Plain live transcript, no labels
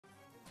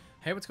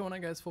Hey, what's going on,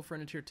 guys?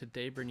 FullFrontage here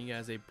today, bringing you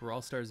guys a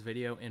Brawl Stars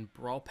video, and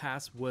Brawl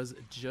Pass was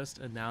just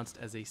announced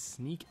as a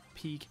sneak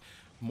peek.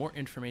 More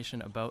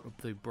information about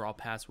the Brawl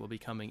Pass will be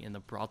coming in the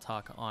Brawl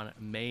Talk on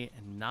May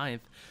 9th,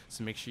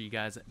 so make sure you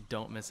guys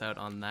don't miss out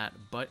on that.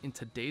 But in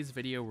today's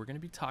video, we're going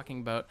to be talking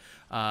about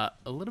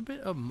a little bit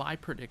of my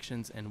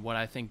predictions and what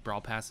I think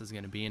Brawl Pass is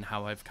going to be and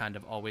how I've kind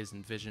of always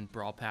envisioned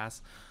Brawl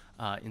Pass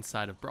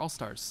inside of Brawl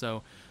Stars.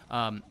 So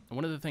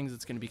one of the things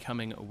that's going to be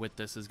coming with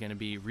this is going to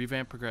be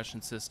revamped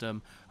progression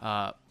system,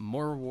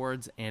 more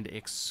rewards, and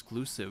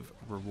exclusive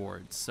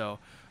rewards. So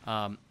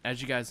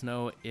as you guys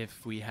know,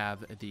 if we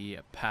have the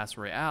Pass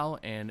Royale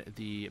and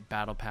the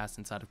Battle Pass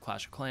inside of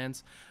Clash of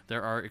Clans,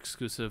 there are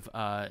exclusive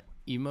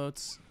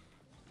emotes.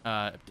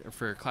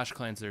 For Clash of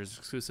Clans, there's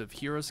exclusive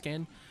hero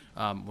skin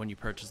when you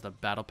purchase the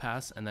Battle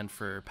Pass, and then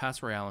for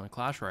Pass Royale and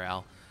Clash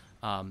Royale,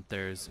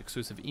 there's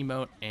exclusive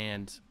emote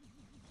and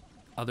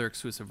other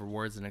exclusive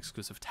rewards and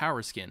exclusive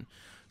tower skin.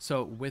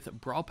 So with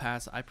Brawl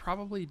Pass, I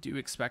probably do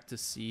expect to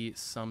see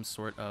some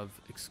sort of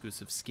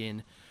exclusive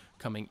skin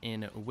coming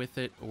in with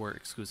it, or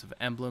exclusive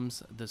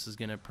emblems. This is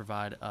going to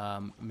provide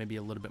maybe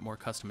a little bit more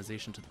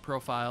customization to the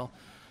profile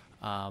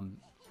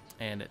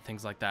and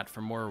things like that.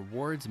 For more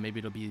rewards, maybe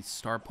it'll be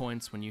star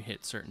points. When you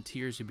hit certain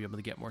tiers, you'll be able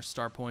to get more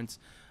star points.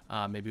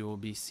 Maybe we'll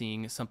be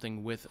seeing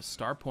something with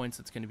star points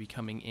that's going to be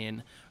coming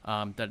in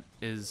that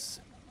is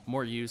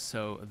more used,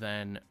 so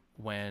then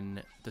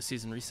when the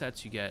season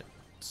resets, you get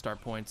star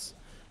points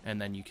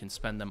and then you can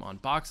spend them on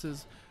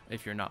boxes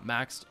if you're not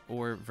maxed,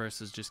 or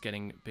versus just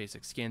getting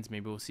basic skins.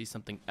 Maybe we'll see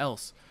something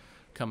else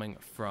coming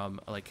from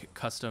like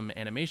custom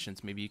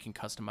animations. Maybe you can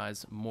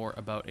customize more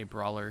about a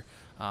brawler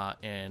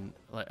and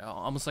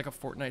almost like a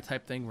Fortnite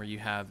type thing, where you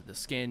have the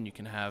skin, you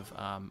can have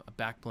a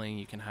back bling,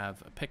 you can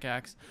have a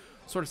pickaxe,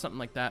 sort of something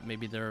like that.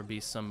 Maybe there will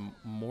be some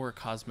more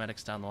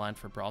cosmetics down the line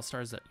for Brawl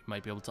Stars that you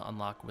might be able to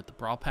unlock with the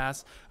Brawl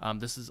Pass.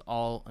 This is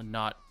all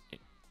not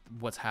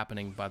what's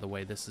happening, by the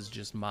way. This is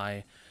just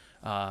my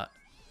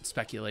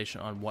speculation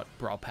on what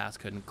Brawl Pass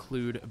could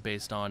include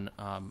based on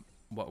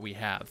what we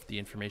have, the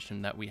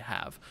information that we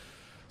have.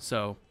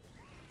 So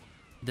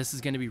this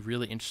is going to be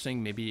really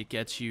interesting. Maybe it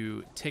gets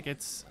you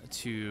tickets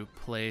to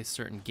play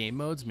certain game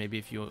modes. Maybe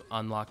if you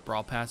unlock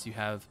Brawl Pass, you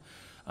have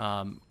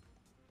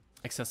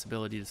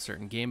accessibility to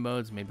certain game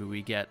modes. Maybe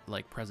we get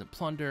like Present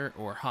Plunder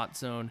or Hot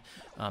Zone,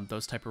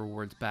 those type of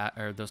rewards back,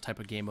 or those type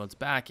of game modes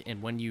back.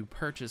 And when you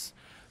purchase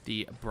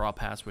the Brawl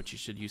Pass, which you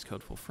should use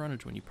code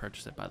FullFrontage when you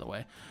purchase it, by the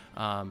way,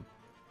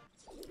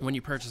 when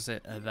you purchase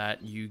it,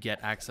 that you get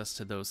access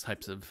to those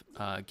types of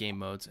game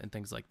modes and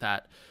things like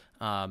that,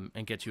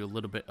 and get you a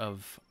little bit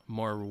of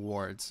more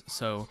rewards.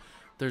 So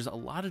there's a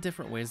lot of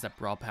different ways that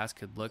Brawl Pass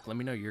could look. Let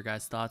me know your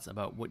guys' thoughts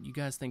about what you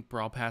guys think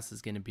Brawl Pass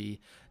is going to be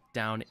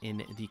down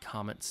in the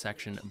comment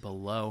section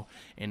below,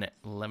 and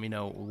let me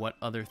know what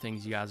other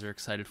things you guys are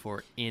excited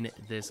for in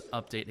this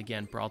update.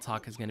 Again, Brawl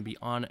Talk is going to be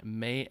on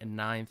May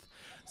 9th,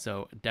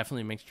 so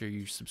definitely make sure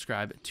you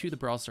subscribe to the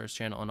Brawl Stars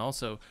channel, and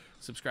also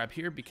subscribe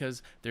here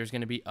because there's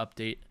going to be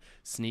update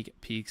sneak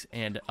peeks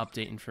and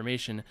update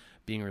information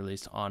being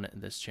released on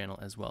this channel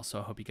as well. So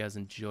I hope you guys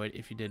enjoyed.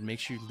 If you did, make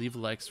sure you leave a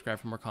like, subscribe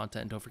for more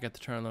content, and don't forget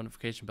to turn on the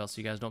notification bell so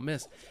you guys don't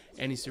miss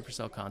any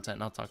Supercell content.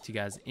 And I'll talk to you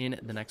guys in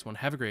the next one.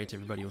 Have a great day,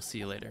 everybody. We'll see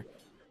you later.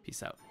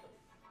 Peace out.